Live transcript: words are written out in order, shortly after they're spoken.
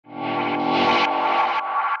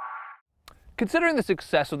Considering the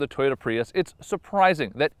success of the Toyota Prius, it's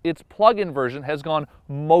surprising that its plug-in version has gone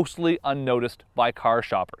mostly unnoticed by car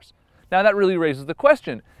shoppers. Now that really raises the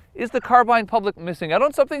question, is the car buying public missing out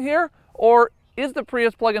on something here? Or is the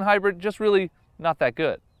Prius plug-in hybrid just really not that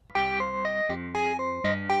good?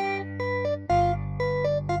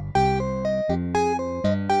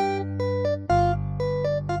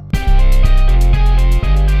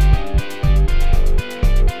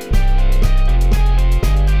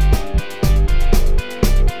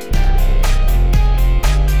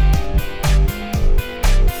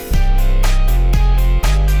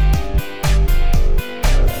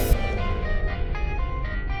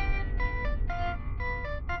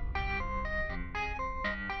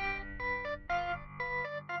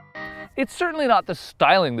 It's certainly not the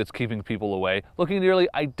styling that's keeping people away, looking nearly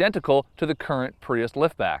identical to the current Prius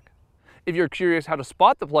liftback. If you're curious how to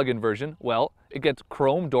spot the plug-in version, well, it gets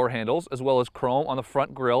chrome door handles as well as chrome on the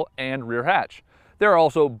front grille and rear hatch. There are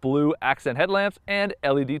also blue accent headlamps and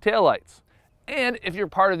LED taillights. And if you're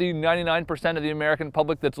part of the 99% of the American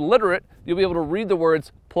public that's literate, you'll be able to read the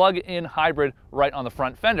words plug-in hybrid right on the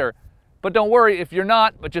front fender. But don't worry, if you're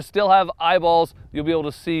not, but you still have eyeballs, you'll be able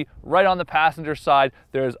to see right on the passenger side,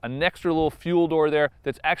 there's an extra little fuel door there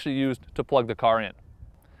that's actually used to plug the car in.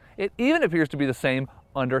 It even appears to be the same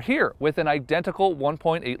under here, with an identical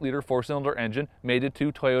 1.8-liter four-cylinder engine mated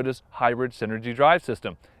to Toyota's hybrid Synergy drive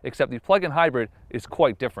system, except the plug-in hybrid is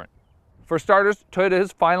quite different. For starters, Toyota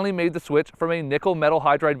has finally made the switch from a nickel metal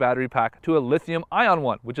hydride battery pack to a lithium-ion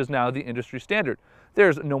one, which is now the industry standard.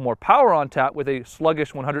 There's no more power on tap with a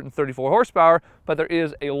sluggish 134 horsepower, but there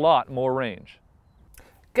is a lot more range.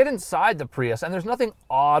 Get inside the Prius, and there's nothing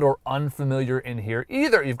odd or unfamiliar in here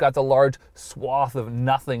either. You've got the large swath of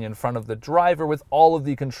nothing in front of the driver with all of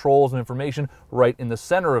the controls and information right in the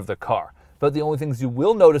center of the car. But the only things you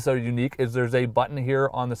will notice that are unique is there's a button here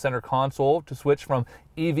on the center console to switch from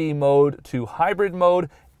EV mode to hybrid mode,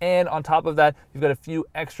 and on top of that, you've got a few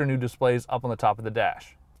extra new displays up on the top of the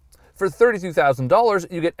dash. For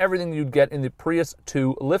 $32,000, you get everything you'd get in the Prius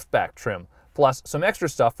 2 liftback trim, plus some extra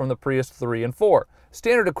stuff from the Prius 3 and 4.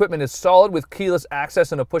 Standard equipment is solid with keyless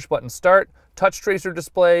access and a push-button start, touch tracer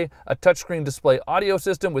display, a touchscreen display audio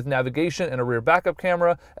system with navigation and a rear backup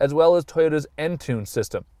camera, as well as Toyota's Entune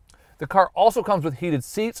system. The car also comes with heated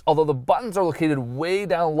seats, although the buttons are located way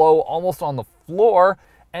down low, almost on the floor.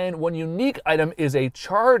 And one unique item is a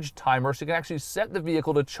charge timer, so you can actually set the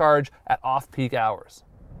vehicle to charge at off-peak hours.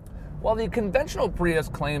 While the conventional Prius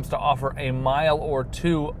claims to offer a mile or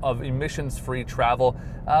two of emissions-free travel,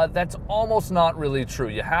 that's almost not really true.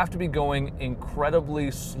 You have to be going incredibly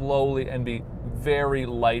slowly and be very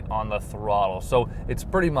light on the throttle, so it's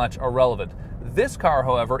pretty much irrelevant. This car,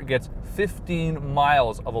 however, gets 15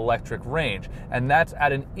 miles of electric range, and that's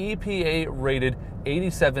at an EPA-rated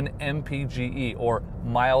 87 mpge, or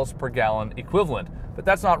miles per gallon equivalent. But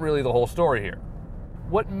that's not really the whole story here.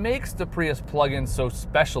 What makes the Prius plug-in so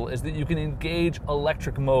special is that you can engage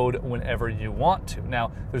electric mode whenever you want to.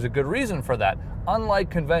 Now, there's a good reason for that. Unlike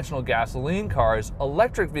conventional gasoline cars,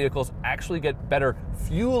 electric vehicles actually get better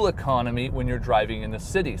fuel economy when you're driving in the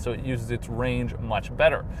city, so it uses its range much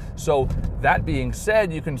better. So that being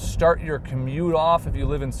said, you can start your commute off. If you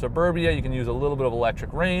live in suburbia, you can use a little bit of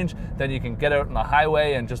electric range, then you can get out on the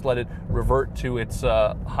highway and just let it revert to its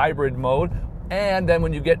hybrid mode. And then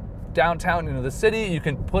when you get downtown into the city, you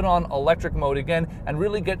can put on electric mode again and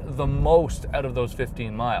really get the most out of those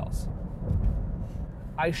 15 miles.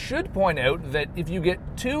 I should point out that if you get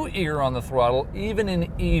too eager on the throttle, even in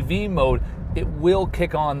EV mode, it will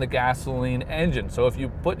kick on the gasoline engine. So if you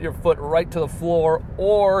put your foot right to the floor,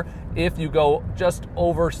 or if you go just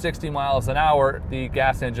over 60 miles an hour, the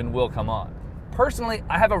gas engine will come on. Personally,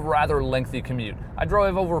 I have a rather lengthy commute. I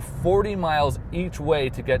drove over 40 miles each way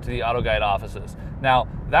to get to the AutoGuide offices. Now,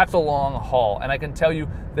 that's a long haul, and I can tell you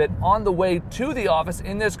that on the way to the office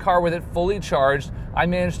in this car with it fully charged, I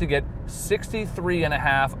managed to get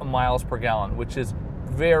 63.5 miles per gallon, which is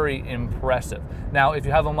very impressive. Now, if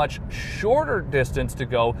you have a much shorter distance to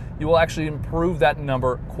go, you will actually improve that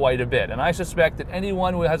number quite a bit. And I suspect that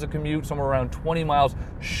anyone who has a commute somewhere around 20 miles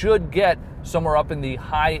should get somewhere up in the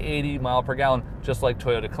high 80 mile per gallon, just like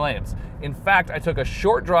Toyota claims. In fact, I took a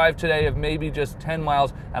short drive today of maybe just 10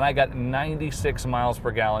 miles, and I got 96 miles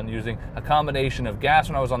per gallon using a combination of gas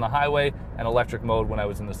when I was on the highway and electric mode when I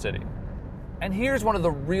was in the city. And here's one of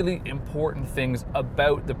the really important things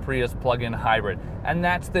about the Prius plug-in hybrid, and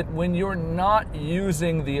that's that when you're not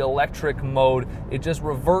using the electric mode, it just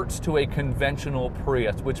reverts to a conventional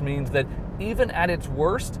Prius, which means that even at its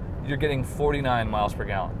worst, you're getting 49 miles per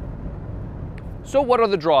gallon. So what are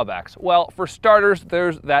the drawbacks? Well, for starters,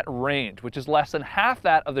 there's that range, which is less than half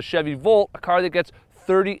that of the Chevy Volt, a car that gets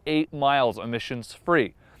 38 miles emissions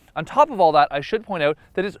free. On top of all that, I should point out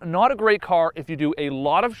that it's not a great car if you do a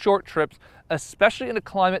lot of short trips, especially in a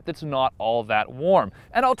climate that's not all that warm.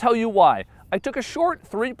 And I'll tell you why. I took a short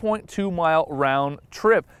 3.2 mile round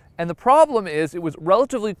trip, and the problem is it was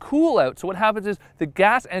relatively cool out, so what happens is the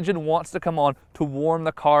gas engine wants to come on to warm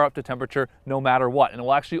the car up to temperature no matter what, and it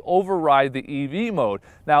will actually override the EV mode.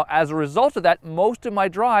 Now, as a result of that, most of my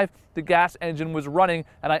drive, the gas engine was running,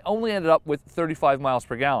 and I only ended up with 35 miles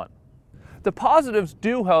per gallon. The positives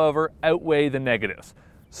do, however, outweigh the negatives.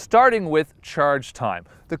 Starting with charge time.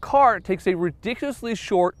 The car takes a ridiculously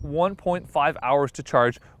short 1.5 hours to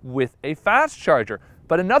charge with a fast charger.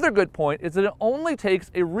 But another good point is that it only takes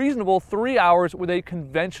a reasonable 3 hours with a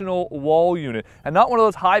conventional wall unit, and not one of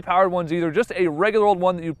those high-powered ones either, just a regular old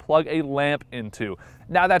one that you plug a lamp into.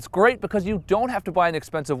 Now that's great because you don't have to buy an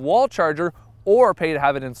expensive wall charger or pay to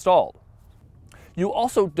have it installed. You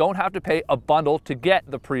also don't have to pay a bundle to get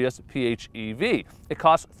the Prius PHEV. It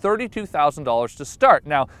costs $32,000 to start.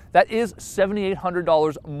 Now, that is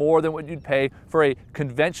 $7,800 more than what you'd pay for a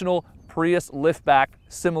conventional Prius liftback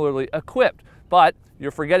similarly equipped. But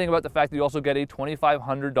you're forgetting about the fact that you also get a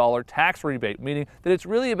 $2,500 tax rebate, meaning that it's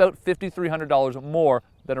really about $5,300 more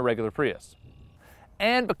than a regular Prius.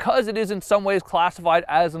 And because it is in some ways classified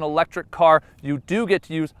as an electric car, you do get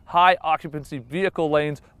to use high occupancy vehicle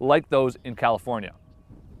lanes like those in California.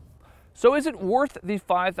 So is it worth the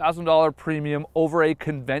 $5,000 premium over a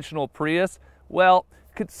conventional Prius? Well,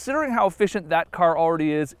 considering how efficient that car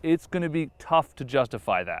already is, it's going to be tough to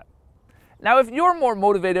justify that. Now, if you're more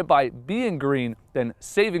motivated by being green than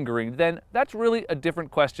saving green, then that's really a different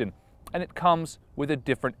question, and it comes with a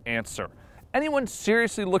different answer. Anyone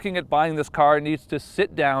seriously looking at buying this car needs to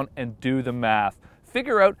sit down and do the math.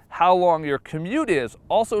 Figure out how long your commute is.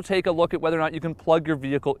 Also take a look at whether or not you can plug your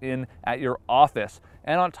vehicle in at your office.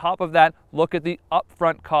 And on top of that, look at the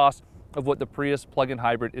upfront cost of what the Prius plug-in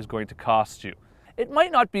hybrid is going to cost you. It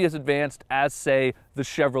might not be as advanced as, say, the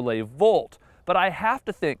Chevrolet Volt, but I have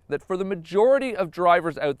to think that for the majority of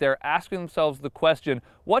drivers out there asking themselves the question,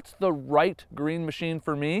 what's the right green machine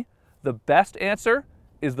for me? The best answer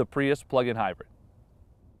is the Prius plug-in hybrid.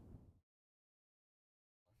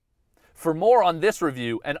 For more on this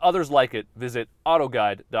review and others like it, visit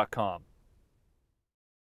AutoGuide.com.